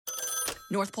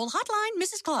North Pole Hotline,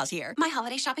 Mrs. Claus here. My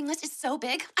holiday shopping list is so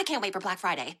big, I can't wait for Black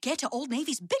Friday. Get to Old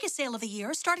Navy's biggest sale of the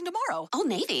year starting tomorrow. Old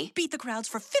Navy? Beat the crowds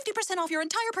for 50% off your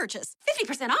entire purchase.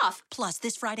 50% off? Plus,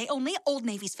 this Friday only, Old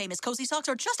Navy's famous cozy socks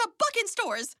are just $1 in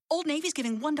stores. Old Navy's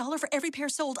giving $1 for every pair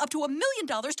sold up to $1 million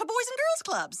to boys and girls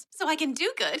clubs. So I can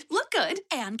do good, look good,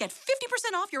 and get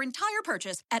 50% off your entire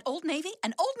purchase at Old Navy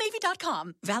and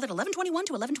OldNavy.com. Valid 11/21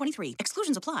 to 11/23.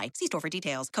 Exclusions apply. See store for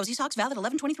details. Cozy socks valid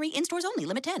 11/23 in stores only.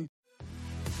 Limit 10.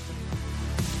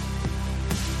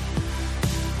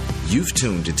 You've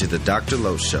tuned into the Dr.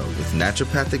 Lowe Show with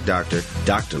naturopathic doctor,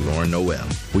 Dr. Lauren Noel,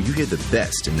 where you hear the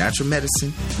best in natural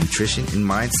medicine, nutrition, and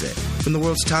mindset from the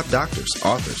world's top doctors,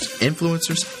 authors,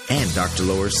 influencers, and Dr.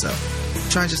 Lowe herself.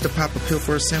 Trying just to pop a pill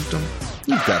for a symptom?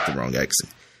 You've got the wrong exit.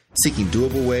 Seeking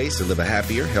doable ways to live a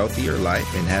happier, healthier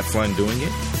life and have fun doing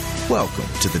it? Welcome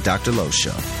to the Dr. Lowe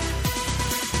Show.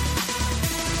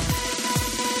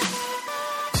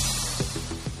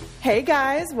 Hey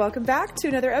guys, welcome back to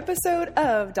another episode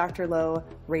of Dr. Lowe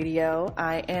Radio.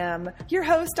 I am your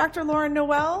host, Dr. Lauren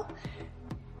Noel.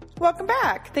 Welcome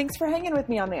back. Thanks for hanging with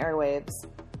me on the airwaves.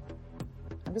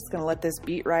 I'm just going to let this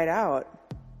beat right out.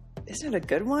 Isn't it a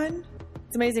good one?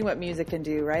 It's amazing what music can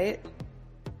do, right?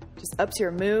 Just ups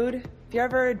your mood. If you're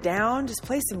ever down, just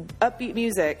play some upbeat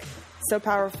music. So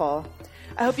powerful.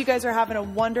 I hope you guys are having a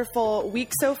wonderful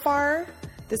week so far.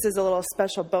 This is a little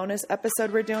special bonus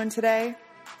episode we're doing today.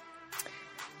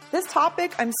 This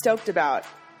topic I'm stoked about.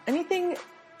 Anything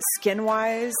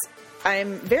skin-wise,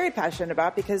 I'm very passionate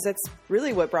about because that's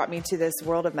really what brought me to this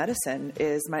world of medicine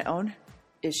is my own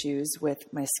issues with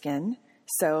my skin.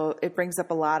 So it brings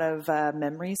up a lot of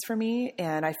memories for me,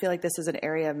 and I feel like this is an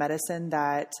area of medicine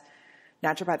that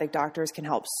naturopathic doctors can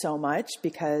help so much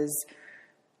because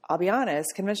I'll be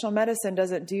honest, conventional medicine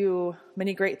doesn't do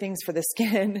many great things for the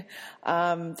skin.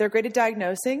 They're great at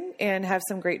diagnosing and have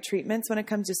some great treatments when it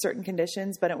comes to certain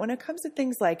conditions. But when it comes to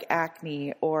things like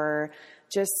acne or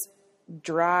just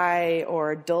dry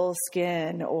or dull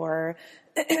skin or,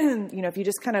 if you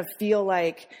just kind of feel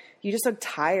like you just look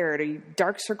tired or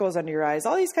dark circles under your eyes,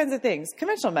 all these kinds of things,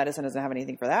 conventional medicine doesn't have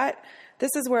anything for that.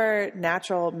 This is where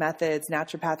natural methods,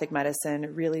 naturopathic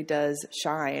medicine really does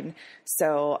shine.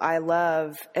 So I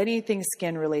love anything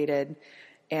skin related.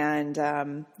 And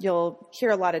you'll hear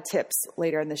a lot of tips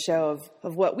later in the show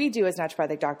of what we do as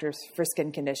naturopathic doctors for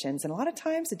skin conditions. And a lot of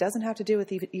times it doesn't have to do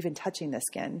with even touching the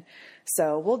skin.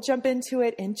 So we'll jump into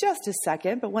it in just a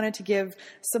second, but wanted to give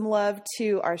some love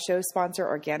to our show sponsor,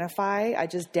 Organifi. I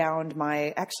just downed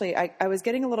I was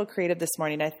getting a little creative this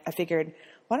morning. I figured,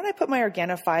 why don't I put my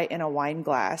Organifi in a wine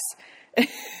glass?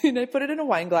 And I put it in a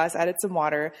wine glass, added some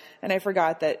water, and I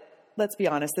forgot that, let's be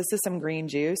honest, this is some green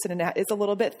juice and it's a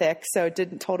little bit thick, so it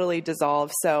didn't totally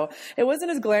dissolve. So it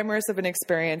wasn't as glamorous of an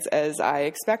experience as I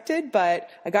expected, but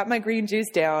I got my green juice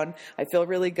down. I feel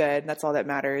really good. That's all that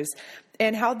matters.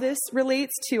 And how this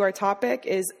relates to our topic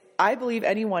is I believe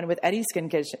anyone with any skin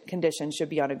condition should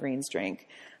be on a greens drink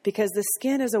because the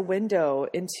skin is a window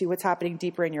into what's happening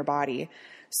deeper in your body.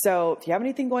 So if you have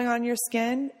anything going on in your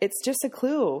skin, it's just a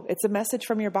clue. It's a message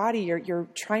from your body you're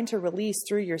trying to release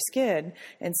through your skin.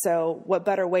 And so what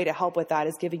better way to help with that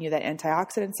is giving you that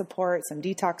antioxidant support, some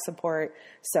detox support.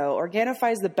 So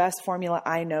Organifi is the best formula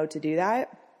I know to do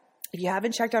that. If you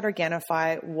haven't checked out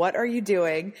Organifi, what are you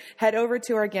doing? Head over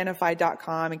to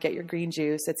Organifi.com and get your green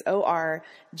juice. It's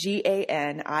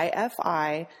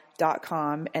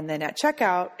ORGANIFI.com. And then at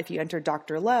checkout, if you enter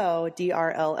Dr. Lowe,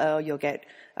 DRLO, you'll get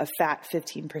a fat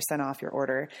 15% off your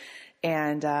order.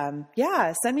 And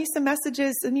send me some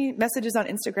messages. Send me messages on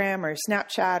Instagram or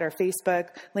Snapchat or Facebook.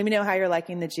 Let me know how you're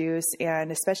liking the juice.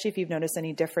 And especially if you've noticed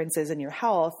any differences in your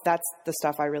health, that's the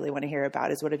stuff I really want to hear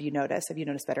about is what have you noticed? Have you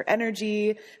noticed better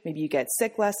energy? Maybe you get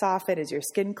sick less often. Is your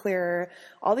skin clearer?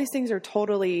 All these things are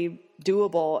totally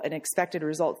doable and expected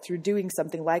results through doing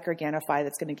something like Organifi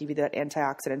that's going to give you that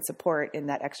antioxidant support and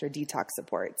that extra detox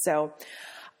support. So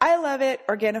I love it.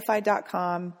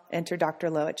 Organifi.com. Enter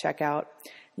Dr. Lowe at checkout.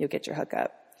 You'll get your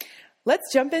hookup.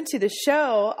 Let's jump into the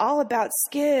show all about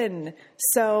skin.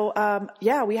 So,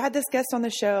 we had this guest on the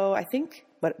show, I think,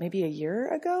 maybe a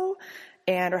year ago,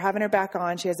 and we're having her back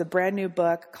on. She has a brand new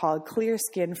book called Clear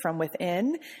Skin from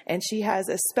Within, and she has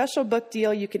a special book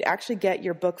deal. You could actually get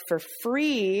your book for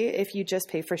free if you just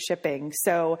pay for shipping.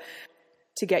 So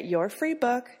to get your free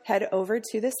book, head over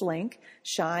to this link,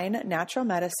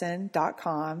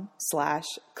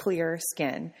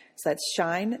 shinenaturalmedicine.com/clearskin. So that's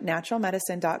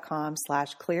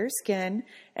shinenaturalmedicine.com/clearskin,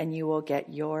 and you will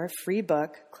get your free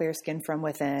book, Clear Skin from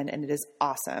Within, and it is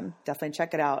awesome. Definitely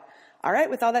check it out. All right,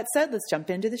 with all that said, let's jump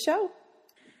into the show.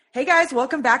 Hey guys,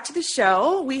 welcome back to the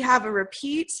show. We have a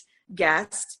repeat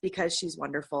guest because she's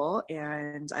wonderful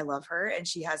and I love her, and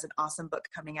she has an awesome book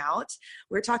coming out.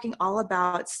 We're talking all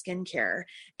about skincare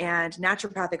and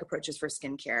naturopathic approaches for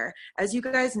skincare. As you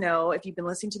guys know, if you've been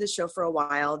listening to the show for a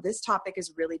while, this topic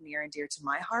is really near and dear to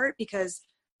my heart because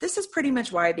this is pretty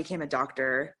much why I became a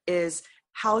doctor, is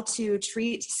how to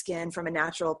treat skin from a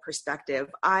natural perspective.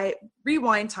 I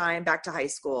rewind time back to high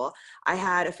school. I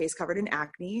had a face covered in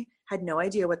acne, had no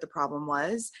idea what the problem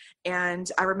was.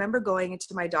 And I remember going into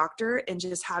my doctor and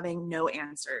just having no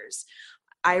answers.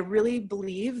 I really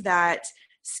believe that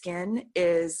skin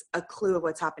is a clue of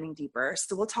what's happening deeper.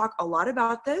 So we'll talk a lot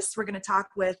about this. We're going to talk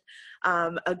with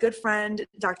a good friend,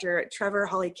 Dr. Trevor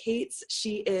Hawley-Cates.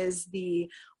 She is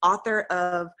the author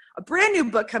of a brand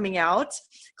new book coming out,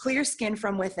 Clear Skin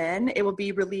from Within. It will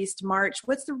be released March.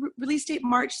 What's the release date?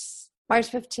 March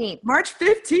 15th. March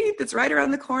 15th. It's right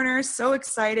around the corner. So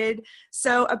excited.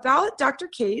 So about Dr.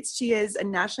 Cates, she is a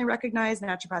nationally recognized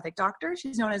naturopathic doctor.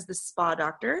 She's known as the Spa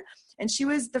Doctor. And she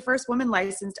was the first woman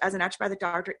licensed as a naturopathic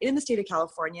doctor in the state of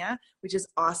California, which is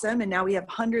awesome. And now we have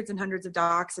hundreds and hundreds of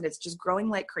docs, and it's just growing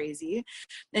like crazy.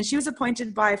 And she was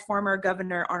appointed by former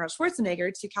Governor Arnold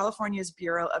Schwarzenegger to California's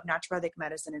Bureau of Naturopathic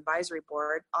Medicine Advisory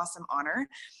Board. Awesome honor.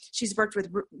 She's worked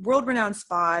with world-renowned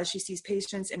spas. She sees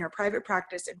patients in her private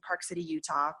practice in Park City,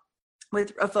 Utah,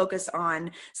 with a focus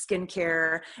on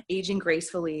skincare, aging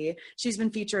gracefully. She's been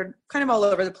featured kind of all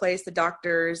over the place, The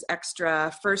Doctors,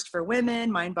 Extra, First for Women,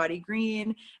 Mind Body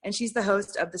Green, and she's the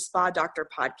host of the Spa Doctor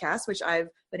podcast, which I've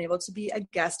been able to be a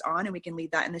guest on, and we can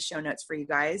leave that in the show notes for you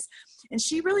guys. And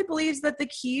she really believes that the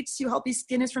key to healthy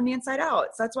skin is from the inside out.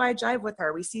 So that's why I jive with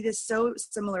her. We see this so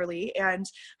similarly, and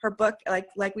her book,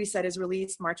 like we said, is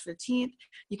released March 15th.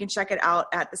 You can check it out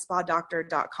at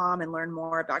thespadoctor.com and learn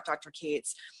more about Dr.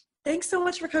 Cates. Thanks so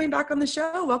much for coming back on the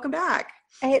show. Welcome back.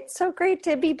 It's so great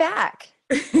to be back.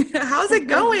 How's it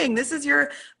going? This is your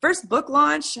first book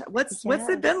launch. What's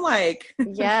it been like?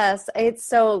 Yes, it's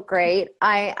so great.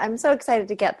 I'm so excited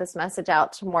to get this message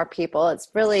out to more people. It's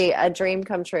really a dream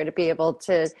come true to be able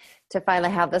to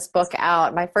finally have this book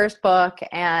out, my first book.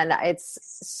 And it's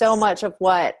so much of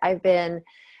what I've been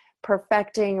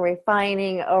perfecting,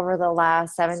 refining over the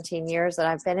last 17 years that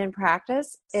I've been in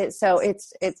practice. It's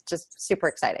just super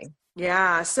exciting.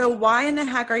 Yeah. So why in the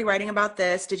heck are you writing about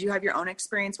this? Did you have your own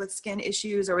experience with skin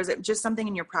issues, or was it just something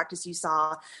in your practice you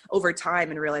saw over time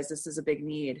and realized this is a big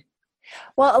need?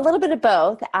 Well, a little bit of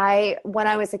both. When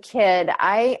I was a kid,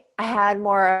 I had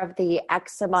more of the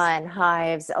eczema and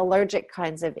hives, allergic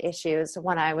kinds of issues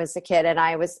when I was a kid, and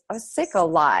I was sick a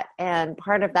lot. And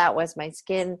part of that was my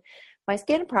skin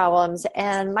problems.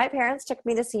 And my parents took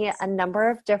me to see a number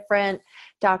of different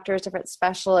doctors, different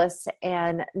specialists,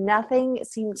 and nothing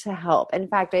seemed to help. In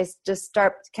fact, I just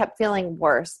kept feeling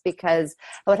worse because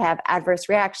I would have adverse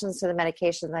reactions to the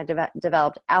medications. I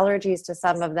developed allergies to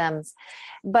some of them.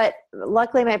 But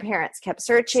luckily, my parents kept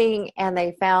searching, and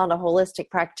they found a holistic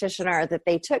practitioner that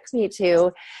they took me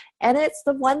to. And it's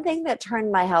the one thing that turned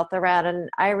my health around. And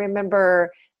I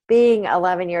remember being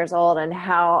 11 years old and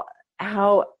how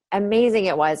amazing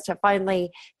it was to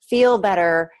finally feel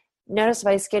better, notice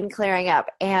my skin clearing up,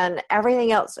 and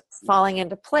everything else falling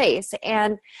into place.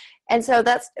 And so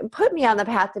that's put me on the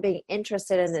path to being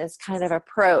interested in this kind of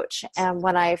approach. And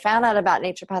when I found out about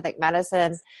naturopathic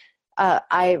medicine,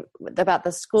 about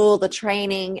the school, the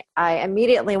training, I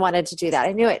immediately wanted to do that.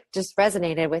 I knew it just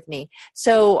resonated with me.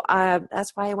 So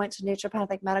that's why I went to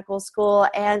naturopathic medical school.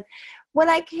 And when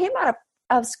I came out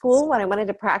of school, when I went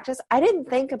into practice, I didn't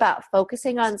think about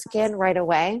focusing on skin right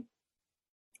away.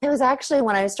 It was actually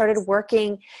when I started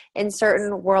working in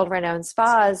certain world-renowned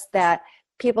spas that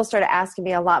people started asking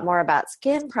me a lot more about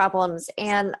skin problems.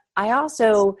 And I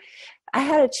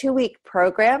had a 2-week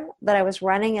program that I was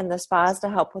running in the spas to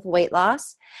help with weight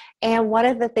loss. And one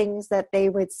of the things that they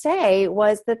would say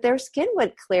was that their skin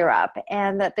would clear up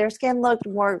and that their skin looked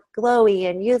more glowy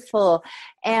and youthful.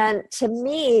 And to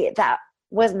me, that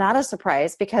was not a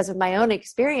surprise because of my own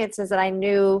experiences, that I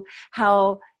knew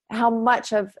how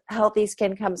much of healthy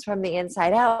skin comes from the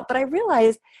inside out. But I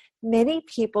realized many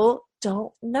people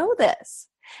don't know this.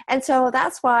 And so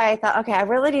that's why I thought, okay, I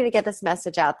really need to get this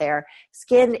message out there.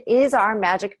 Skin is our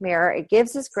magic mirror. It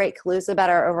gives us great clues about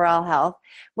our overall health.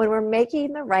 When we're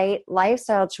making the right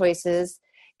lifestyle choices,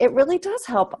 it really does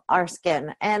help our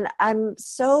skin. And I'm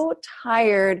so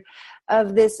tired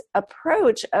of this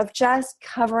approach of just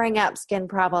covering up skin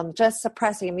problems, just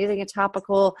suppressing them, using a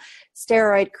topical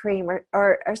steroid cream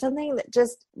or something that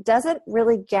just doesn't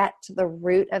really get to the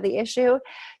root of the issue.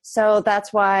 So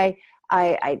that's why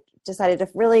I decided to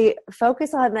really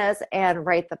focus on this and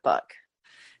write the book.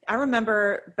 I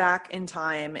remember back in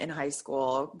time in high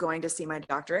school going to see my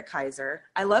doctor at Kaiser.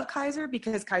 I love Kaiser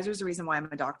because Kaiser is the reason why I'm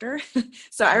a doctor.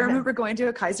 So I remember going to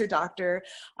a Kaiser doctor,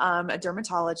 a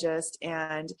dermatologist,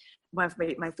 and my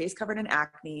face covered in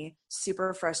acne,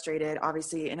 super frustrated.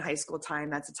 Obviously in high school time,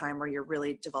 that's a time where you're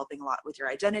really developing a lot with your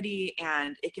identity,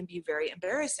 and it can be very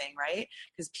embarrassing, right?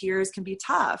 Because peers can be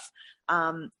tough.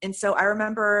 And so I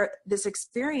remember this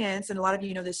experience, and a lot of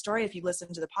you know this story if you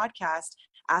listen to the podcast,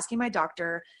 asking my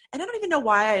doctor, and I don't even know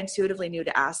why I intuitively knew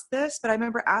to ask this, but I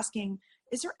remember asking,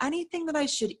 is there anything that I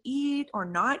should eat or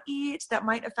not eat that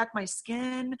might affect my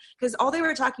skin? Because all they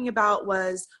were talking about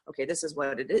was, okay, this is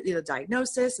what it is, the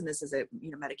diagnosis, and this is a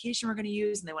medication we're going to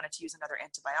use, and they wanted to use another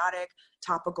antibiotic,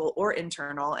 topical or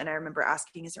internal. And I remember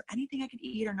asking, is there anything I could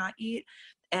eat or not eat?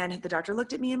 And the doctor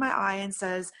looked at me in my eye and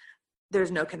says, there's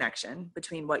no connection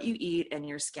between what you eat and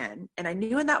your skin. And I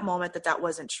knew in that moment that that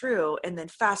wasn't true. And then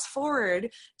fast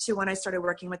forward to when I started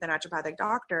working with a naturopathic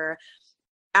doctor,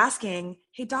 asking,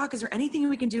 hey doc, is there anything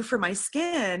we can do for my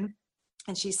skin?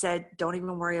 And she said, don't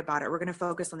even worry about it. We're going to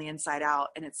focus on the inside out.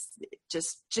 And it's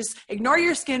just ignore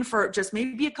your skin for just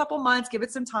maybe a couple months, give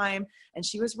it some time. And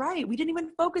she was right. We didn't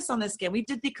even focus on the skin. We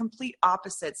did the complete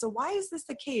opposite. So why is this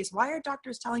the case? Why are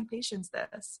doctors telling patients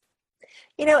this?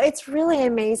 It's really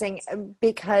amazing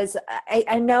because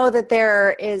I know that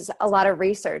there is a lot of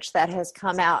research that has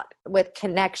come out with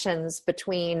connections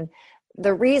between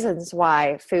the reasons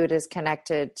why food is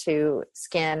connected to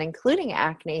skin, including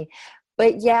acne,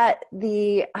 but yet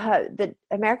the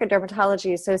American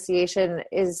Dermatology Association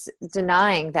is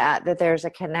denying that there's a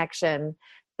connection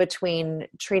between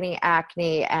treating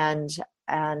acne and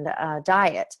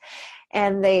diet,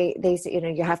 and they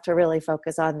say you have to really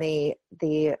focus on the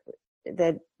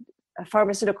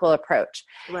pharmaceutical approach,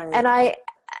 right. And I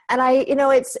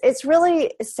it's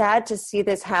really sad to see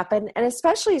this happen, and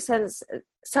especially since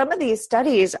some of these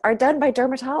studies are done by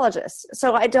dermatologists.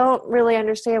 So I don't really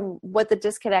understand what the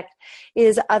disconnect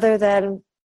is, other than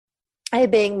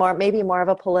it being maybe more of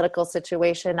a political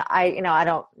situation. I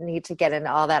don't need to get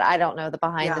into all that. I don't know the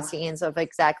behind the scenes of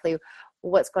exactly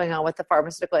what's going on with the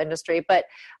pharmaceutical industry, but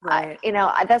right.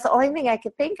 That's the only thing I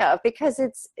could think of, because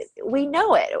we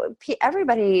know it.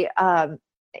 Everybody,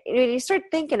 you start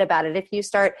thinking about it. If you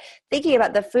start thinking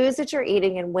about the foods that you're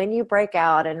eating and when you break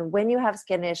out and when you have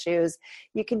skin issues,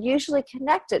 you can usually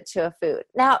connect it to a food.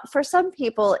 Now, for some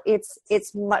people, it's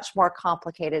much more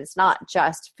complicated. It's not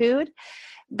just food.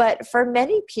 But for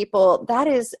many people, that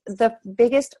is the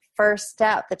biggest first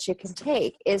step that you can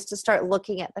take, is to start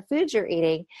looking at the foods you're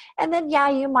eating. And then,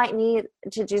 you might need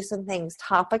to do some things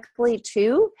topically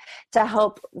too, to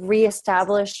help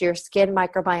reestablish your skin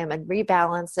microbiome and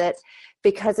rebalance it,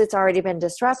 because it's already been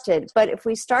disrupted. But if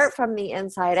we start from the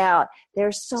inside out,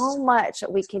 there's so much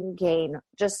we can gain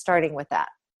just starting with that.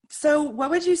 So what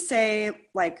would you say,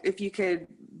 like, if you could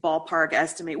ballpark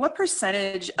estimate, what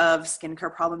percentage of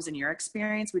skincare problems in your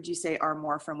experience would you say are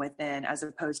more from within, as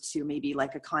opposed to maybe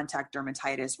like a contact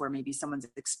dermatitis where maybe someone's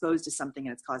exposed to something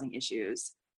and it's causing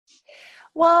issues?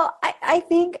 Well, I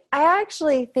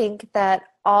actually think that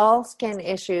all skin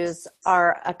issues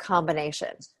are a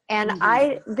combination.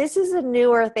 And this is a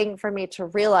newer thing for me to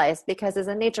realize, because as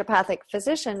a naturopathic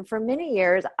physician for many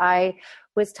years, I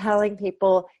was telling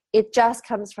people it just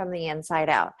comes from the inside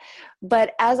out.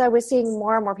 But as I was seeing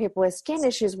more and more people with skin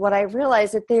issues, what I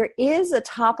realized that there is a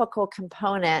topical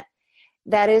component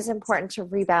that is important to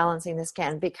rebalancing the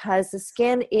skin, because the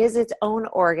skin is its own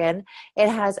organ. It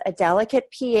has a delicate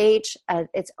pH,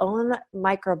 its own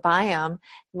microbiome,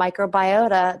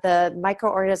 microbiota, the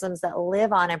microorganisms that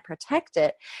live on and protect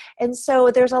it. And so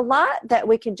there's a lot that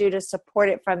we can do to support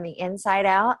it from the inside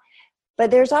out. But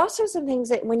there's also some things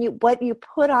that what you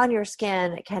put on your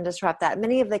skin can disrupt that.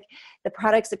 Many of the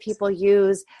products that people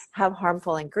use have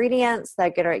harmful ingredients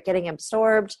that are getting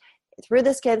absorbed through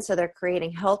the skin, so they're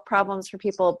creating health problems for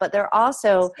people. But they're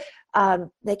also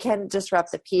they can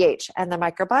disrupt the pH and the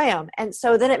microbiome, and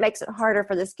so then it makes it harder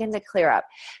for the skin to clear up.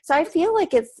 So I feel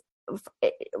like it's,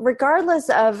 regardless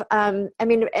of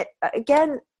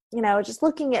again, just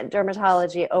looking at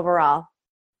dermatology overall,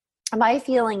 my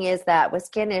feeling is that with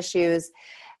skin issues,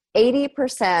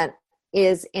 80%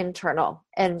 is internal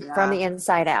and from the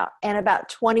inside out, and about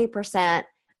 20%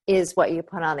 is what you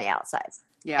put on the outside.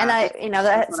 Yeah. And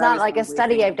that's not like a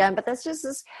study I've done, but that's just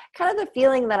this kind of the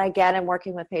feeling that I get in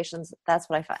working with patients. That's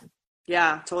what I find.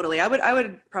 Yeah, totally. I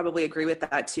would probably agree with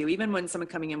that too. Even when someone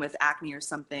coming in with acne or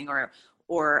something, or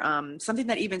or something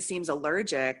that even seems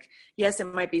allergic, yes, it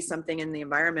might be something in the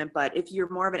environment, but if you're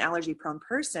more of an allergy prone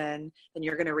person, then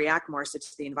you're going to react more so to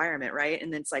the environment, right?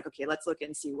 And then it's like, okay, let's look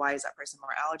and see, why is that person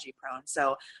more allergy prone?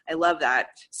 So I love that.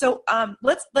 So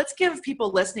let's give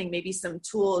people listening maybe some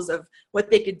tools of what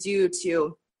they could do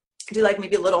to do like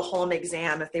maybe a little home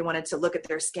exam if they wanted to look at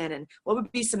their skin, and what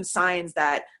would be some signs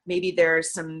that maybe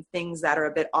there's some things that are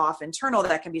a bit off internal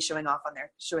that can be showing up on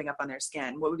their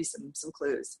skin. What would be some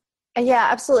clues? Yeah,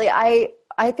 absolutely.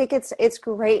 I think it's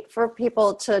great for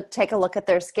people to take a look at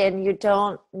their skin. You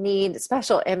don't need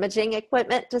special imaging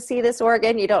equipment to see this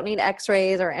organ. You don't need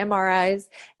x-rays or MRIs.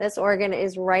 This organ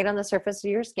is right on the surface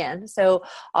of your skin. So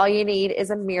all you need is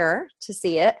a mirror to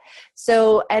see it.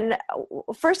 So, and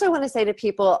first I want to say to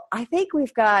people, I think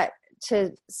we've got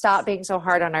to stop being so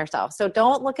hard on ourselves. So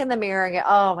don't look in the mirror and go,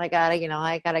 oh my God,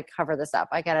 I got to cover this up.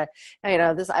 I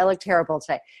look terrible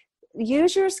today.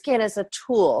 Use your skin as a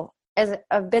tool, as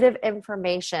a bit of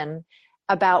information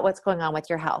about what's going on with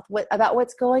your health, about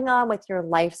what's going on with your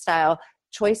lifestyle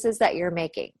choices that you're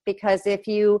making. Because if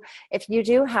you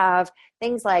do have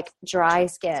things like dry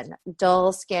skin,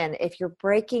 dull skin, if you're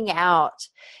breaking out,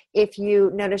 if you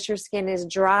notice your skin is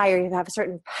dry, or you have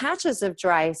certain patches of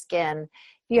dry skin,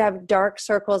 if you have dark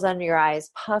circles under your eyes,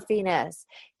 puffiness,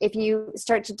 if you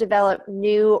start to develop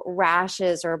new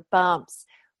rashes or bumps,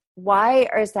 why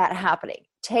is that happening?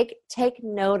 Take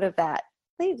note of that.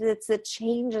 It's the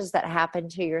changes that happen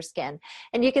to your skin.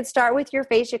 And you can start with your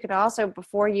face. You can also,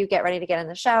 before you get ready to get in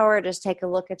the shower, just take a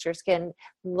look at your skin,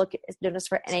 notice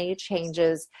for any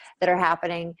changes that are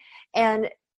happening. And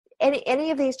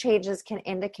any of these changes can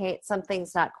indicate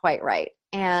something's not quite right.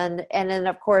 And then,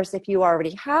 of course, if you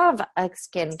already have a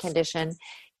skin condition,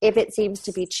 if it seems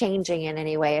to be changing in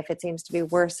any way, if it seems to be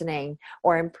worsening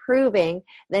or improving,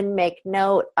 then make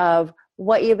note of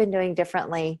what you've been doing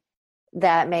differently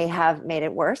that may have made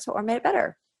it worse or made it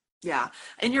better. Yeah.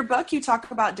 In your book, you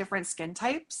talk about different skin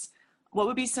types. What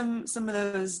would be some of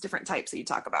those different types that you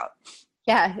talk about?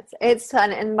 Yeah, it's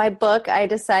fun. In my book, I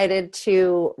decided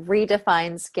to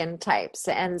redefine skin types.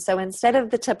 And so instead of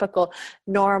the typical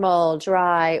normal,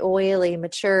 dry, oily,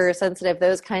 mature, sensitive,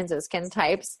 those kinds of skin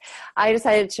types, I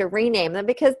decided to rename them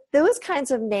because those kinds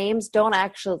of names don't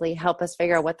actually help us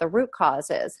figure out what the root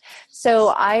cause is. So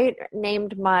I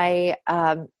named the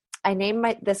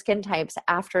skin types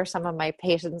after some of my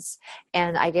patients,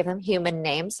 and I gave them human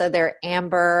names. So they're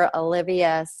Amber,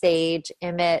 Olivia, Sage,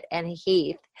 Emmett, and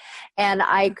Heath. And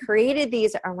I created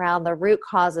these around the root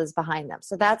causes behind them.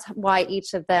 So that's why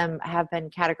each of them have been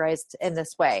categorized in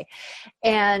this way.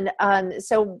 And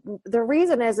so the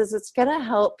reason is it's going to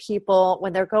help people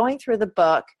when they're going through the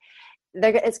book.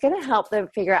 It's going to help them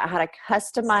figure out how to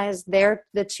customize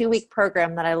the 2-week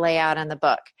program that I lay out in the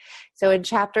book. So in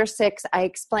chapter 6, I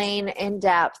explain in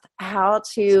depth how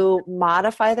to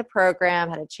modify the program,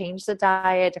 how to change the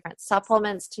diet, different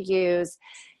supplements to use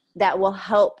that will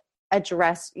help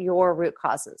address your root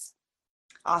causes.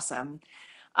 Awesome.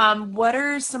 What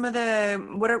are some of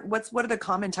what are the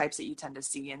common types that you tend to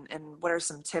see, and what are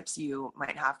some tips you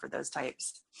might have for those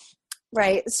types?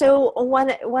 Right. So one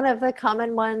of the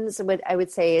common ones I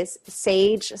would say is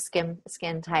sage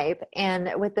skin type.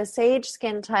 And with the sage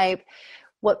skin type,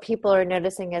 what people are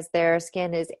noticing is their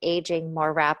skin is aging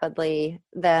more rapidly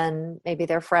than maybe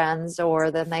their friends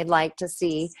or than they'd like to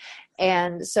see.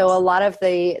 And so a lot of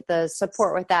the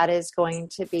support with that is going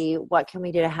to be, what can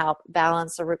we do to help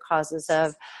balance the root causes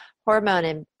of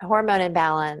hormone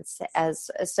imbalance,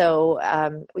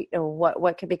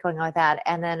 what could be going on with that,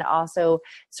 and then also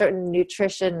certain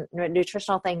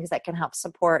nutritional things that can help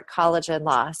support collagen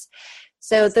loss.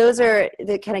 So those are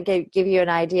that kind of give you an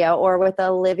idea. Or with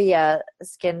Olivia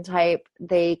skin type,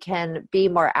 they can be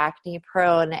more acne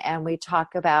prone, and I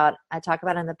talk about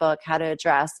in the book how to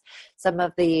address some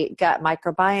of the gut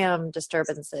microbiome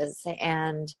disturbances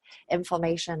and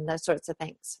inflammation, those sorts of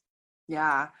things.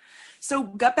 Yeah. So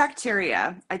gut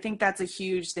bacteria, I think that's a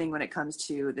huge thing when it comes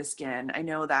to the skin. I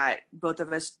know that both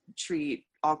of us treat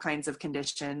all kinds of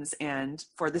conditions, and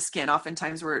for the skin,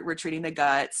 oftentimes we're treating the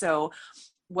gut. So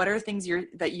what are things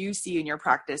that you see in your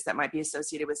practice that might be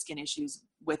associated with skin issues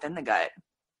within the gut?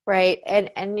 Right.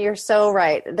 And you're so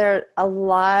right. There a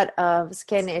lot of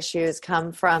skin issues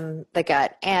come from the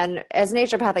gut. And as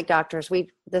naturopathic doctors,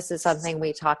 this is something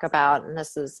we talk about, and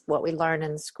this is what we learn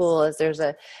in school, is there's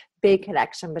a big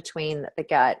connection between the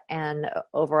gut and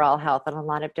overall health and a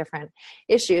lot of different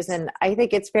issues. And I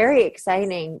think it's very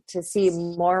exciting to see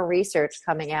more research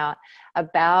coming out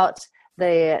about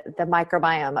the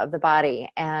microbiome of the body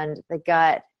and the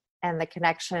gut and the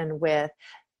connection with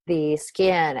the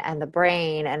skin and the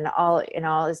brain and all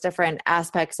these different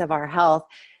aspects of our health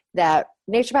that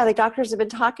naturopathic doctors have been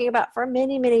talking about for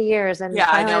many, many years. And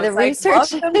I know. the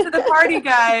research. Welcome to the party,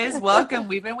 guys. Welcome.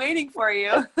 We've been waiting for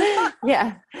you.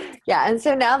 Yeah. And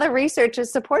so now the research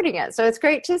is supporting it. So it's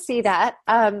great to see that.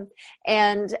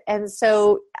 And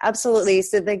so absolutely.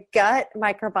 So the gut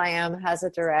microbiome has a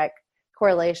direct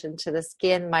correlation to the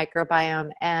skin microbiome,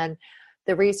 and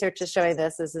the research is showing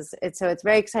this. So it's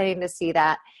very exciting to see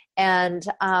that. And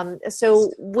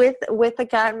so with the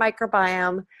gut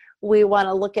microbiome, we want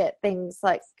to look at things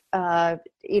like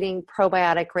eating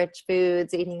probiotic rich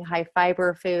foods, eating high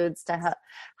fiber foods to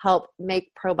help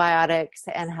make probiotics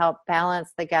and help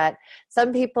balance the gut.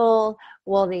 Some people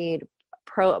will need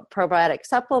probiotic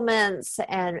supplements,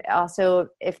 and also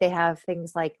if they have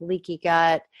things like leaky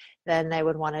gut, then they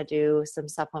would want to do some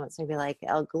supplements, maybe like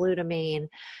L-glutamine.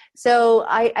 So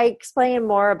I explain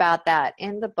more about that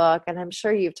in the book, and I'm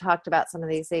sure you've talked about some of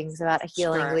these things about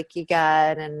healing leaky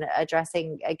gut and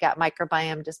addressing gut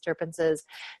microbiome disturbances.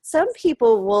 Some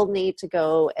people will need to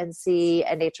go and see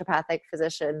a naturopathic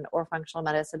physician or functional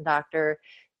medicine doctor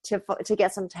to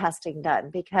get some testing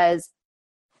done, because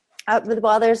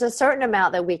while there's a certain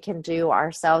amount that we can do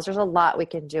ourselves, there's a lot we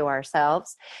can do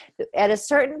ourselves. At a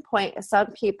certain point, some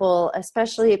people,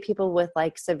 especially people with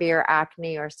like severe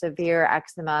acne or severe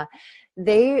eczema,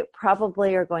 they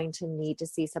probably are going to need to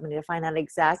see somebody to find out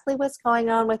exactly what's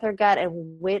going on with their gut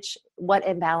and what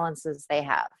imbalances they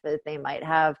have. They might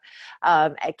have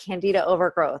a candida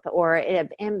overgrowth or an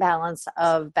imbalance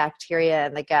of bacteria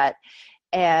in the gut.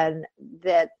 And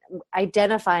that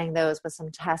identifying those with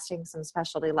some testing, some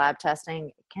specialty lab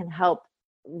testing, can help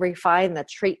refine the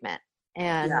treatment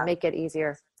and make it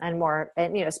easier and more,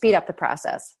 and speed up the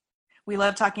process. We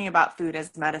love talking about food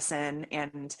as medicine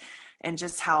and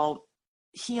just how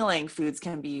healing foods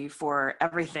can be for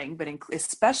everything, but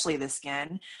especially the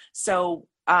skin. So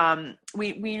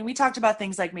we talked about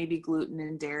things like maybe gluten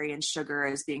and dairy and sugar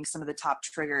as being some of the top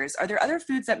triggers. Are there other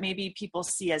foods that maybe people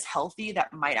see as healthy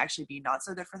that might actually be not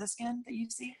so good for the skin that you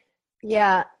see?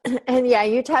 Yeah. And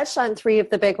you touched on 3 of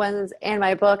the big ones. In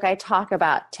my book, I talk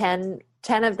about 10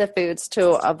 of the foods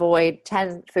to avoid,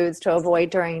 10 foods to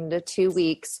avoid during the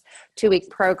 2-week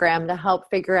program to help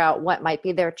figure out what might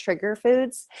be their trigger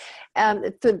foods.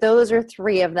 Those are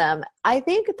 3 of them. I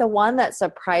think the one that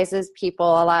surprises people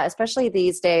a lot, especially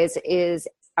these days,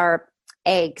 are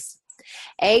eggs.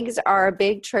 Eggs are a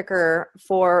big trigger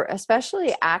for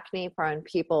especially acne prone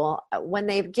people. When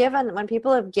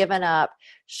people have given up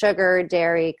sugar,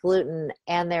 dairy, gluten,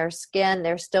 and their skin,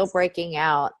 they're still breaking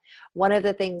out. One of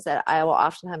the things that I will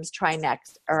oftentimes try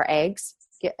next are eggs,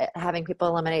 having people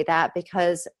eliminate that,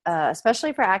 because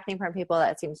especially for acne prone people,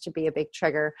 that seems to be a big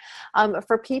trigger.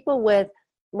 For people with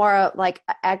more like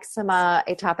eczema,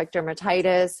 atopic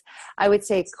dermatitis, I would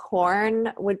say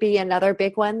corn would be another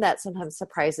big one that sometimes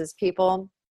surprises people.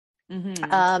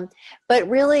 Mm-hmm. But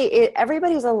really,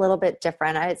 everybody's a little bit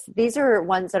different. These are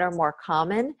ones that are more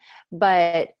common,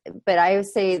 but I would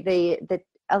say the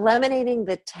eliminating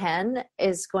the 10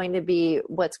 is going to be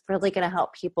what's really going to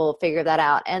help people figure that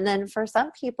out. And then for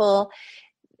some people,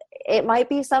 it might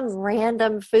be some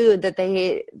random food that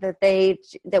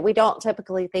we don't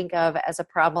typically think of as a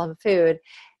problem food.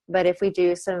 But if we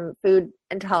do some food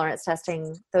intolerance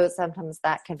testing, sometimes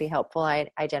that can be helpful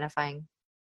identifying.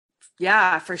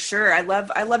 Yeah, for sure. I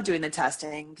love doing the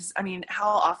testing, because how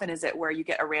often is it where you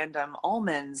get a random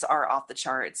almonds are off the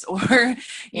charts, or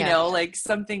you know, like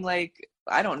something like,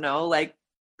 I don't know, like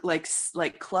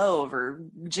clove or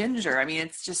ginger.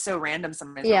 It's just so random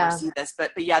sometimes when we see this,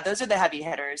 but those are the heavy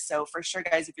hitters. So for sure,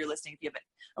 guys, if you're listening, if you haven't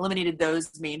eliminated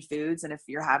those main foods, and if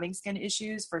you're having skin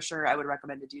issues, for sure, I would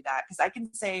recommend to do that. Because I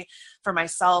can say for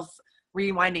myself,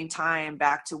 rewinding time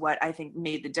back to what I think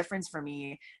made the difference for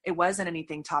me, it wasn't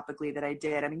anything topically that I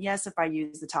did. Yes, if I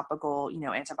use the topical,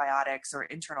 antibiotics or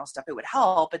internal stuff, it would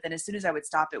help. But then as soon as I would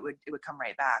stop, it would come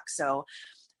right back. So,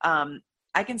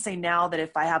 I can say now that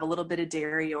if I have a little bit of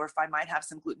dairy, or if I might have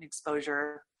some gluten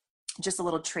exposure, just a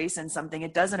little trace in something,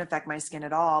 it doesn't affect my skin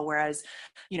at all. Whereas,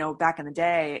 back in the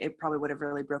day, it probably would have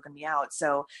really broken me out.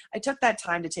 So I took that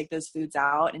time to take those foods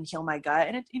out and heal my gut.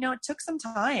 And it took some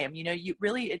time,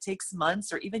 it takes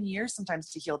months or even years sometimes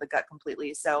to heal the gut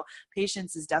completely. So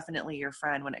patience is definitely your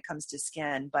friend when it comes to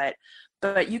skin, but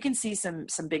you can see some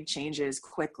big changes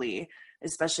quickly,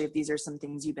 especially if these are some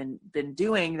things you've been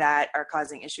doing that are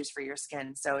causing issues for your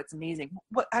skin. So it's amazing.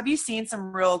 What have you seen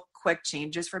some real quick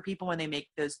changes for people when they make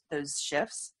those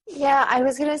shifts? Yeah, I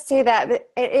was going to say that, but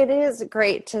it is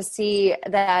great to see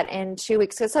that in 2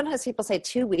 weeks. Because sometimes people say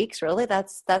 2 weeks, really?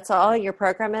 That's all your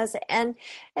program is. And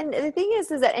the thing is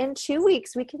that in 2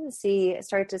 weeks we can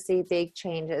start to see big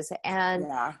changes. And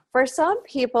for some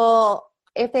people,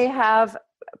 if they have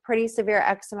pretty severe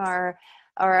eczema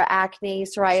or acne,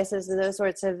 psoriasis, those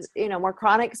sorts of, more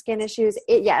chronic skin issues,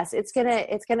 it's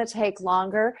gonna take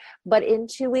longer, but in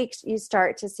 2 weeks you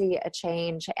start to see a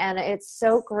change. And it's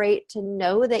so great to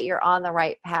know that you're on the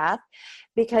right path,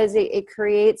 because it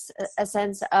creates a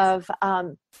sense of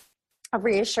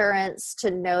reassurance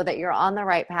to know that you're on the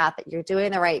right path, that you're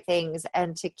doing the right things,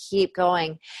 and to keep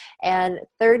going. And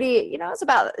it's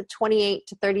about 28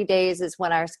 to 30 days is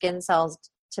when our skin cells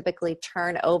typically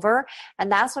turn over. And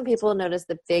that's when people notice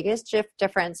the biggest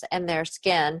difference in their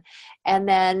skin. And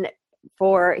then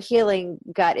for healing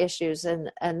gut issues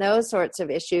and those sorts of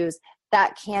issues,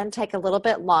 that can take a little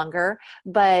bit longer,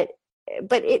 but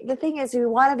the thing is, we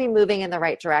want to be moving in the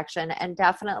right direction, and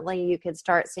definitely you could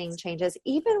start seeing changes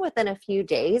even within a few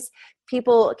days.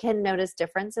 People can notice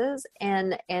differences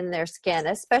in their skin,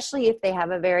 especially if they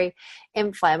have a very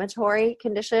inflammatory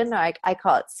condition. I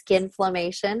call it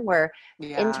skinflammation, where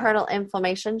internal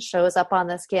inflammation shows up on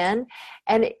the skin.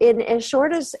 And in as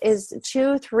short as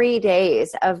 2-3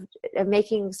 days of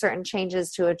making certain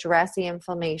changes to address the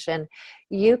inflammation,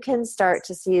 you can start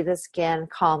to see the skin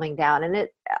calming down. And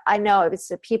I know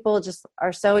people just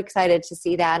are so excited to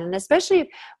see that. And especially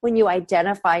when you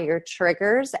identify your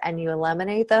triggers and you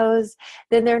eliminate those,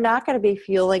 then they're not going to be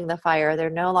fueling the fire. They're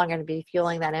no longer going to be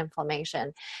fueling that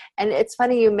inflammation. And it's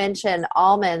funny you mentioned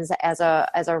almonds as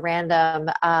a random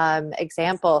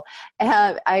example.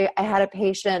 I had a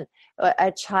patient,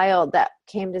 a child that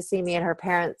came to see me, and her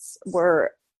parents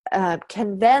were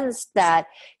convinced that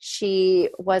she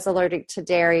was allergic to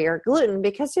dairy or gluten,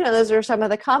 because those are some of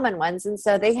the common ones. And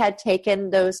so they had taken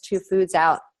those two foods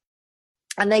out,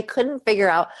 and they couldn't figure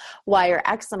out why her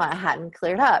eczema hadn't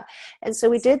cleared up. And so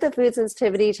we did the food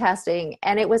sensitivity testing,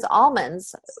 and it was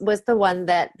almonds was the one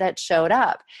that showed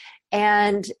up.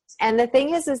 And the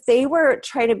thing is they were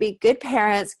trying to be good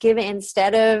parents, giving,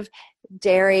 instead of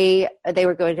dairy, they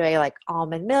were going to like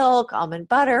almond milk, almond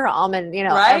butter, almond,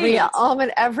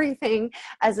 everything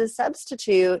as a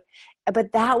substitute.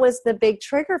 But that was the big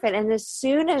trigger of it. And as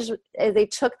soon as they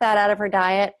took that out of her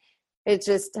diet,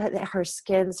 her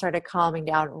skin started calming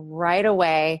down right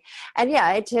away. And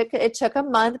it took a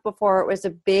month before it was a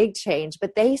big change,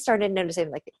 but they started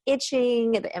noticing like the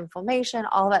itching, the inflammation,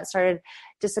 all that started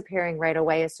disappearing right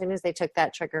away as soon as they took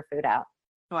that trigger food out.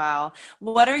 Wow.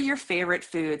 What are your favorite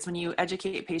foods? When you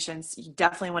educate patients, you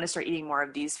definitely want to start eating more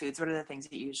of these foods. What are the things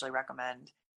that you usually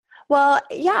recommend? Well,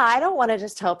 I don't want to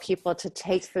just tell people to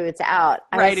take foods out.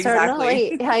 Right,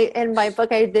 exactly. In my book,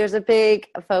 there's a big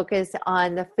focus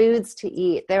on the foods to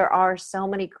eat. There are so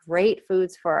many great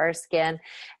foods for our skin.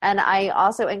 And I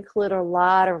also include a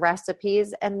lot of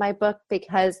recipes in my book,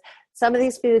 because some of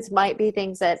these foods might be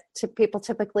things that people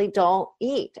typically don't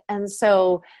eat. And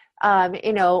so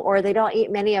or they don't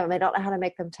eat many of them. They don't know how to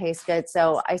make them taste good.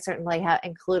 So I certainly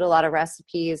include a lot of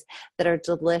recipes that are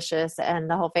delicious and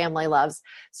the whole family loves.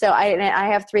 So I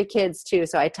have 3 kids too.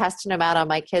 So I tested them out on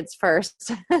my kids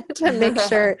first to make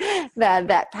sure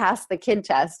that passed the kid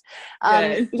test.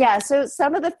 So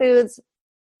some of the foods,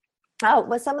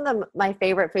 my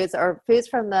favorite foods are foods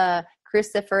from the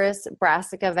cruciferous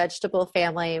brassica vegetable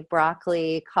family: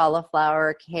 broccoli,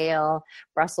 cauliflower, kale,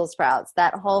 Brussels sprouts,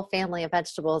 that whole family of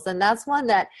vegetables. And that's one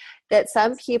that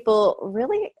some people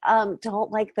really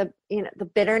don't like, the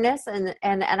bitterness, and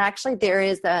actually there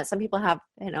is some people have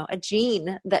a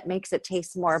gene that makes it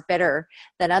taste more bitter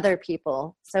than other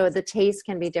people. So the taste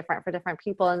can be different for different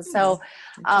people. And so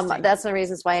that's the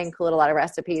reasons why I include a lot of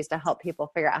recipes to help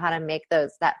people figure out how to make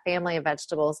that family of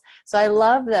vegetables. So I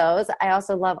love those. I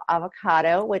also love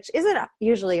avocado, which isn't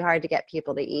usually hard to get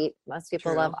people to eat. Most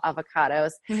people love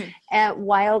avocados. And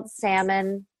wild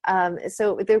salmon.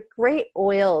 So they're great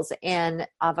oils in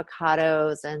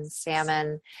avocados and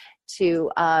salmon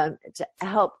to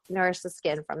help nourish the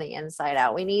skin from the inside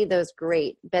out. We need those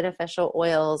great beneficial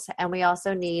oils, and we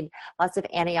also need lots of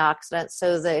antioxidants.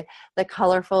 So the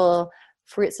colorful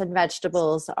fruits and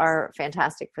vegetables are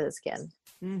fantastic for the skin.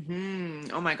 Mm-hmm.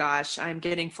 Oh my gosh, I'm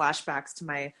getting flashbacks to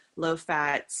my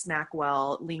low-fat,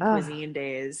 snack-well, lean cuisine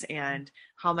days, and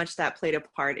how much that played a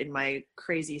part in my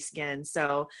crazy skin.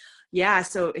 So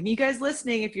and you guys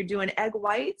listening, if you're doing egg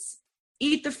whites,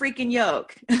 eat the freaking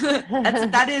yolk.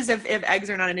 that is if eggs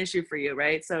are not an issue for you,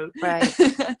 right? So, right.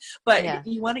 But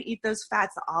you want to eat those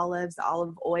fats, the olives, the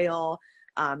olive oil,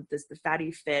 the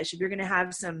fatty fish. If you're going to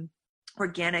have some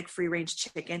organic free-range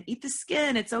chicken, eat the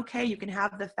skin. It's okay. You can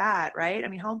have the fat, right? I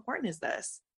mean, how important is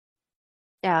this?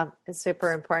 Yeah, it's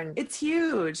super important. It's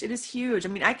huge. It is huge. I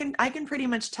mean, I can pretty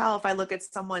much tell if I look at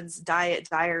someone's diet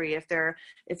diary, if they're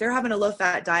having a low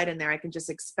fat diet in there, I can just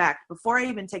expect before I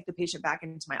even take the patient back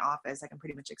into my office, I can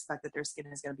pretty much expect that their skin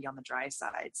is going to be on the dry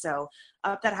side. So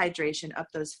up that hydration, up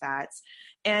those fats.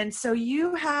 And so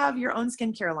you have your own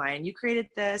skincare line. You created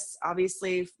this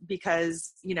obviously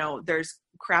because, there's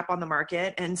crap on the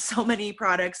market and so many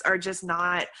products are just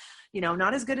not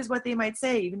as good as what they might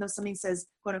say. Even though something says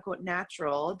quote unquote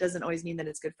natural, doesn't always mean that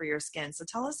it's good for your skin. So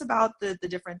tell us about the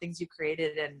different things you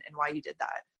created and why you did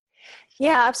that.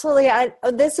 Yeah, absolutely.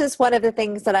 This is one of the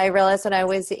things that I realized when I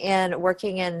was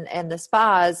working in the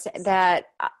spas, that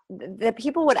the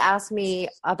people would ask me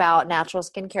about natural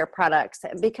skincare products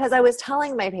because I was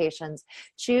telling my patients,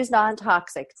 choose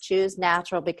non-toxic, choose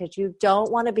natural, because you don't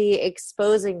want to be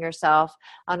exposing yourself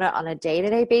on a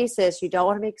day-to-day basis. You don't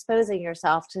want to be exposing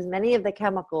yourself to many of the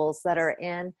chemicals that are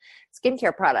in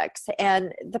skincare products.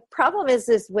 And the problem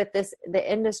is with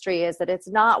the industry is that it's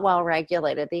not well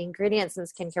regulated. The ingredients in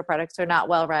skincare products are not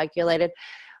well regulated.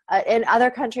 In other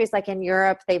countries, like in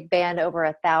Europe, they've banned over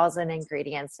 1,000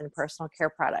 ingredients in personal care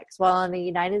products. While in the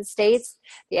United States,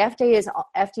 the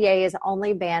FDA has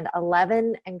only banned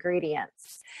 11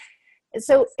 ingredients.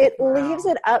 So it leaves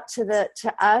it up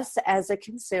to us as a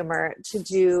consumer to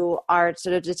do our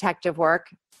sort of detective work,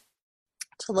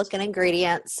 to look at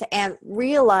ingredients and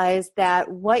realize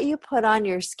that what you put on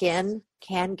your skin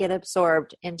can get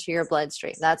absorbed into your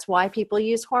bloodstream. That's why people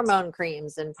use hormone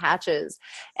creams and patches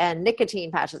and nicotine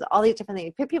patches, all these different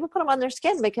things. People put them on their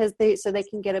skin because they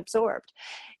can get absorbed.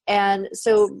 And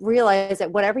so realize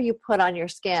that whatever you put on your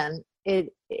skin, it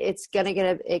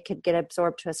could get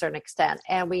absorbed to a certain extent.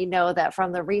 And we know that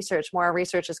from the research, more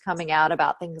research is coming out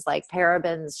about things like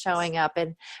parabens showing up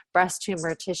in breast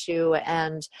tumor tissue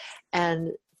and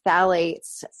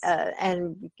phthalates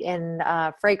and in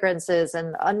fragrances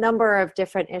and a number of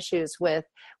different issues with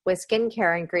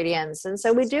skincare ingredients. And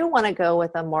so we do want to go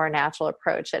with a more natural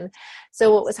approach. And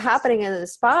so what was happening in the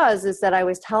spas is that I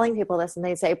was telling people this and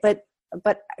they say, but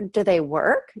do they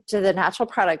work? Do the natural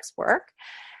products work?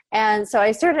 And so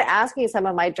I started asking some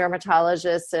of my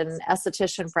dermatologists and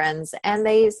esthetician friends, and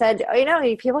they said,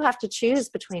 people have to choose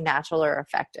between natural or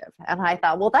effective. And I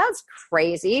thought, well, that's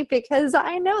crazy because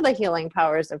I know the healing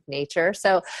powers of nature.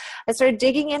 So I started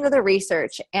digging into the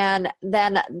research, and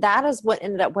then that is what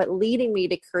ended up leading me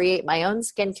to create my own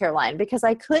skincare line, because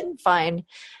I couldn't find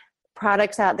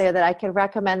products out there that I could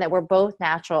recommend that were both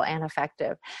natural and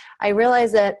effective. I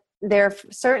realized that there are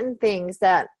certain things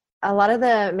that a lot of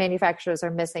the manufacturers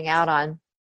are missing out on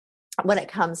when it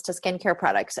comes to skincare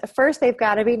products. First, they've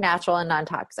got to be natural and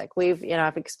non-toxic.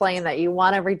 I've explained that you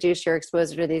want to reduce your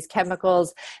exposure to these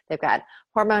chemicals. They've got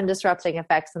hormone disrupting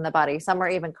effects in the body. Some are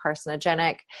even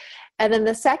carcinogenic. And then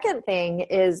the second thing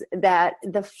is that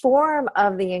the form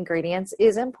of the ingredients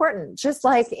is important. Just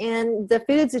like in the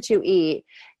foods that you eat,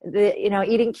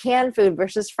 eating canned food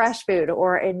versus fresh food,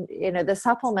 or in, the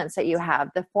supplements that you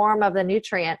have, the form of the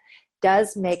nutrient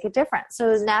does make a difference.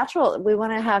 So we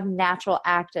want to have natural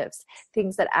actives,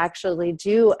 things that actually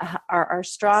are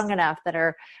strong enough, that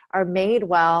are made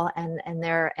well and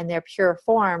their pure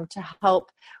form to help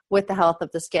with the health of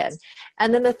the skin.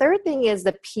 And then the third thing is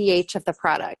the pH of the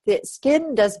product. The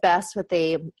skin does best with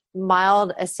a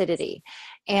mild acidity.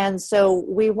 And so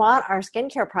we want our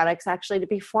skincare products actually to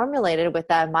be formulated with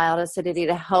that mild acidity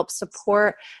to help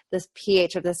support this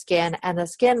pH of the skin and the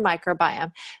skin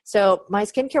microbiome. So my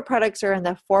skincare products are in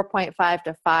the 4.5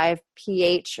 to 5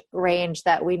 pH range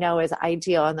that we know is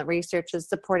ideal, and the research is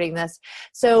supporting this.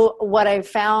 So what I've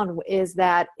found is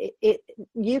that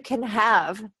you can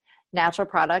have natural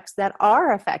products that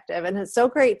are effective. And it's so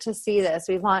great to see this.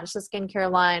 We launched the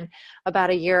skincare line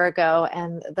about a year ago,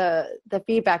 and the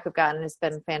feedback we've gotten has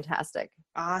been fantastic.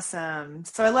 Awesome.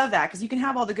 So I love that, because you can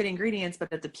have all the good ingredients, but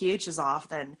if the pH is off,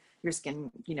 then your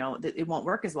skin, it won't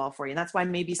work as well for you. And that's why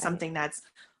maybe something that's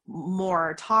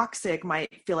more toxic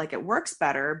might feel like it works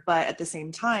better, but at the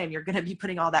same time, you're going to be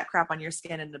putting all that crap on your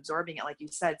skin and absorbing it, like you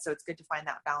said. So it's good to find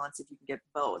that balance if you can get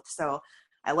both. So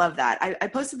I love that. I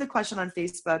posted the question on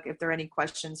Facebook if there are any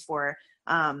questions to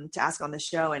ask on the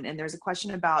show. And there's a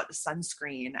question about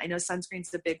sunscreen. I know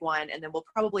sunscreen's the big one, and then we'll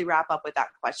probably wrap up with that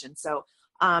question. So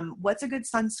what's a good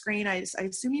sunscreen? I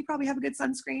assume you probably have a good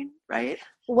sunscreen, right?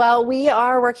 Well, we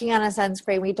are working on a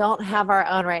sunscreen. We don't have our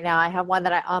own right now. I have one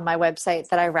on my website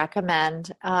that I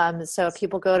recommend. So if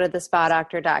people go to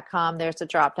thespadoctor.com, there's a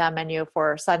drop-down menu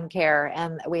for sun care,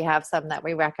 and we have some that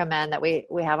we recommend that we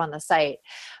have on the site.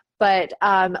 But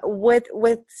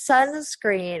with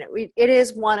sunscreen, it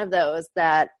is one of those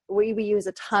that we use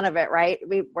a ton of it, right?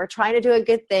 We're trying to do a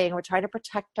good thing. We're trying to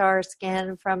protect our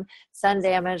skin from sun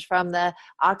damage, from the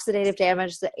oxidative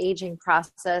damage, the aging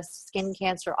process, skin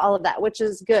cancer, all of that, which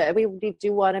is good. We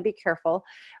do want to be careful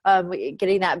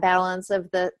getting that balance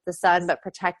of the sun, but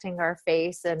protecting our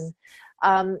face. And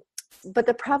but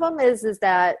the problem is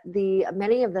that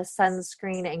many of the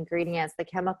sunscreen ingredients, the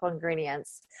chemical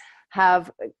ingredients,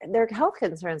 there are health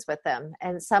concerns with them.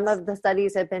 And some of the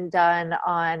studies have been done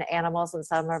on animals and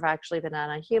some have actually been done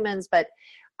on humans. But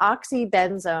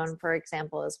oxybenzone, for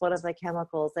example, is one of the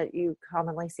chemicals that you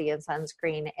commonly see in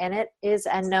sunscreen, and it is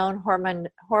a known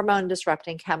hormone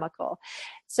disrupting chemical.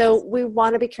 So we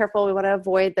want to be careful. We want to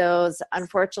avoid those.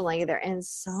 Unfortunately, they're in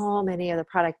so many of the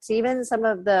products. Even some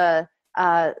of the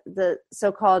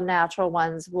so-called natural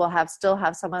ones will still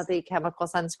have some of the chemical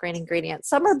sunscreen ingredients.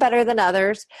 Some are better than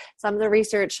others. Some of the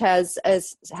research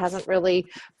hasn't really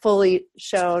fully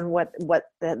shown what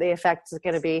the effect is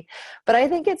going to be. But I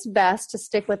think it's best to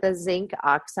stick with a zinc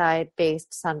oxide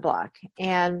based sunblock.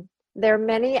 And there are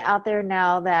many out there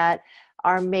now that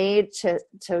are made to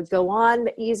go on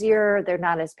easier. They're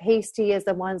not as pasty as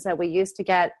the ones that we used to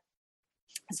get.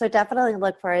 So definitely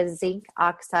look for a zinc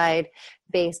oxide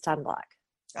based sunblock.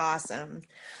 Awesome.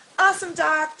 Awesome,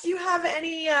 Doc. Do you have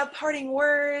any parting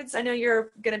words? I know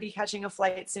you're going to be catching a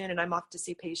flight soon and I'm off to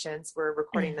see patients. We're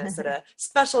recording this at a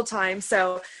special time.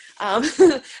 So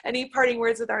any parting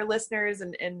words with our listeners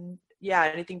and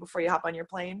anything before you hop on your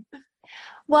plane?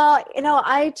 Well,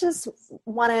 I just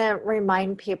want to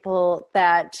remind people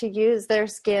that to use their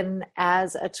skin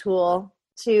as a tool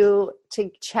to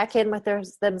check in with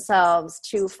themselves,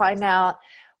 to find out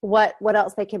what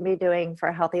else they can be doing for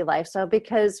a healthy lifestyle,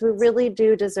 because we really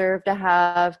do deserve to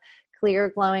have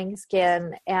clear, glowing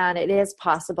skin, and it is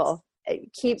possible.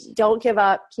 Don't give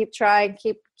up, keep trying,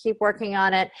 keep working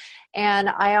on it. And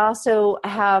I also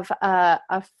have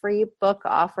a free book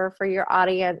offer for your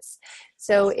audience.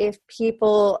 So if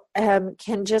people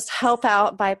can just help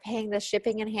out by paying the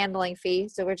shipping and handling fee,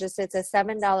 so it's a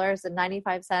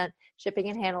 $7.95 shipping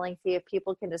and handling fee. If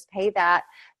people can just pay that,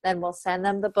 then we'll send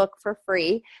them the book for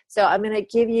free. So I'm going to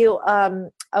give you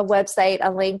a website, a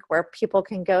link where people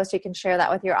can go so you can share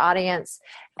that with your audience.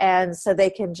 And so they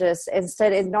can just,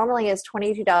 instead, it normally is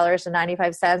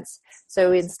 $22.95.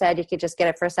 So instead you could just get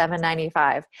it for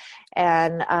 $7.95.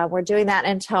 And we're doing that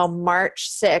until March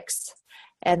 6th.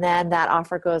 And then that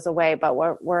offer goes away, but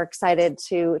we're excited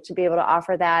to be able to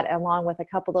offer that along with a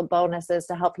couple of bonuses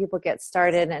to help people get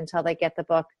started until they get the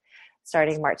book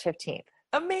starting March 15th.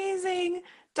 Amazing.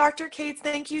 Dr. Cates,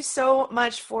 thank you so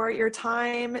much for your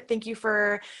time. Thank you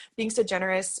for being so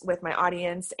generous with my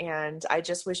audience. And I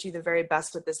just wish you the very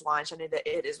best with this launch. I know that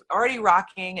it is already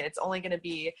rocking and it's only going to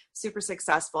be super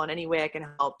successful. In any way I can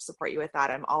help support you with that,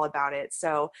 I'm all about it.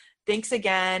 So thanks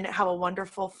again. Have a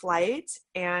wonderful flight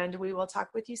and we will talk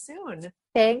with you soon.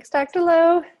 Thanks, Dr.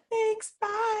 Lowe. Thanks.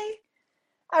 Bye.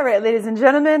 All right, ladies and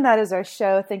gentlemen, that is our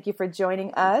show. Thank you for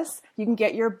joining us. You can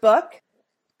get your book,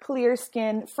 Clear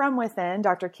Skin from Within,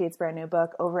 Dr. Cates' brand new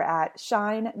book, over at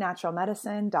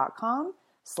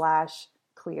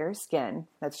shinenaturalmedicine.com/clearskin.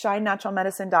 That's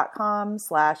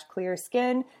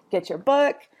shinenaturalmedicine.com/clearskin. Get your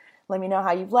book. Let me know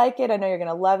how you like it. I know you're going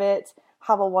to love it.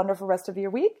 Have a wonderful rest of your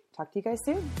week. Talk to you guys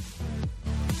soon.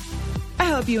 I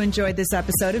hope you enjoyed this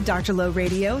episode of Dr. Lowe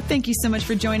Radio. Thank you so much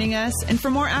for joining us. And for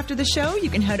more after the show, you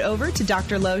can head over to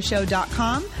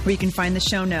drlowshow.com where you can find the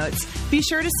show notes. Be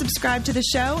sure to subscribe to the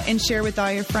show and share with all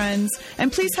your friends.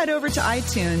 And please head over to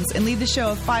iTunes and leave the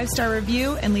show a 5-star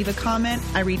review and leave a comment.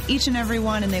 I read each and every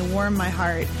one and they warm my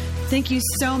heart. Thank you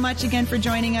so much again for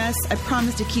joining us. I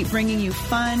promise to keep bringing you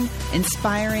fun,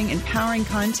 inspiring, empowering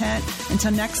content.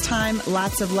 Until next time,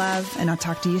 lots of love, and I'll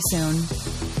talk to you soon.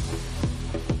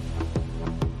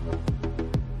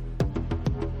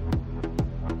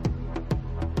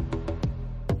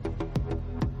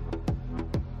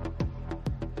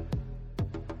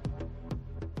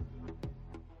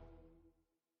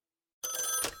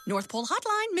 North Pole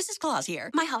Hotline, Mrs. Claus here.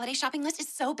 My holiday shopping list is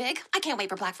so big, I can't wait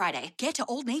for Black Friday. Get to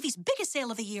Old Navy's biggest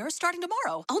sale of the year starting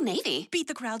tomorrow. Old Navy? Beat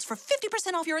the crowds for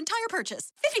 50% off your entire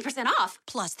purchase. 50% off?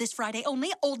 Plus, this Friday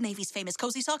only, Old Navy's famous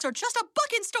cozy socks are just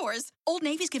 $1 in stores. Old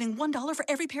Navy's giving $1 for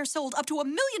every pair sold, up to $1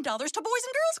 million to boys and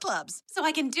girls clubs. So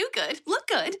I can do good, look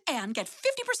good, and get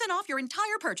 50% off your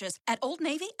entire purchase at Old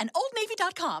Navy and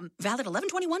OldNavy.com. Valid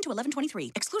 11/21 to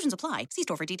 11/23. Exclusions apply. See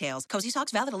store for details. Cozy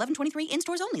socks valid 11/23 in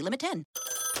stores only. Limit 10.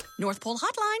 North Pole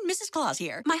Hotline, Mrs. Claus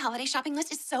here. My holiday shopping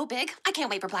list is so big, I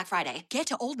can't wait for Black Friday. Get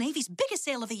to Old Navy's biggest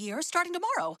sale of the year starting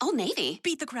tomorrow. Old Navy?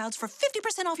 Beat the crowds for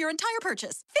 50% off your entire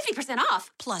purchase. 50% off?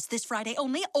 Plus, this Friday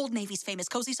only, Old Navy's famous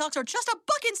cozy socks are just $1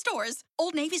 in stores.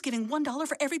 Old Navy's giving $1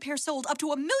 for every pair sold up to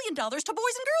 $1 million to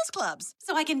boys and girls clubs.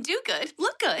 So I can do good,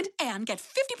 look good. And get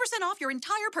 50% off your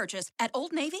entire purchase at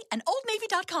Old Navy and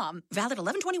OldNavy.com. Valid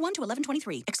 11/21 to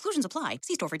 11/23. Exclusions apply.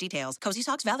 See store for details. Cozy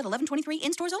socks valid 11/23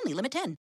 in stores only. Limit 10.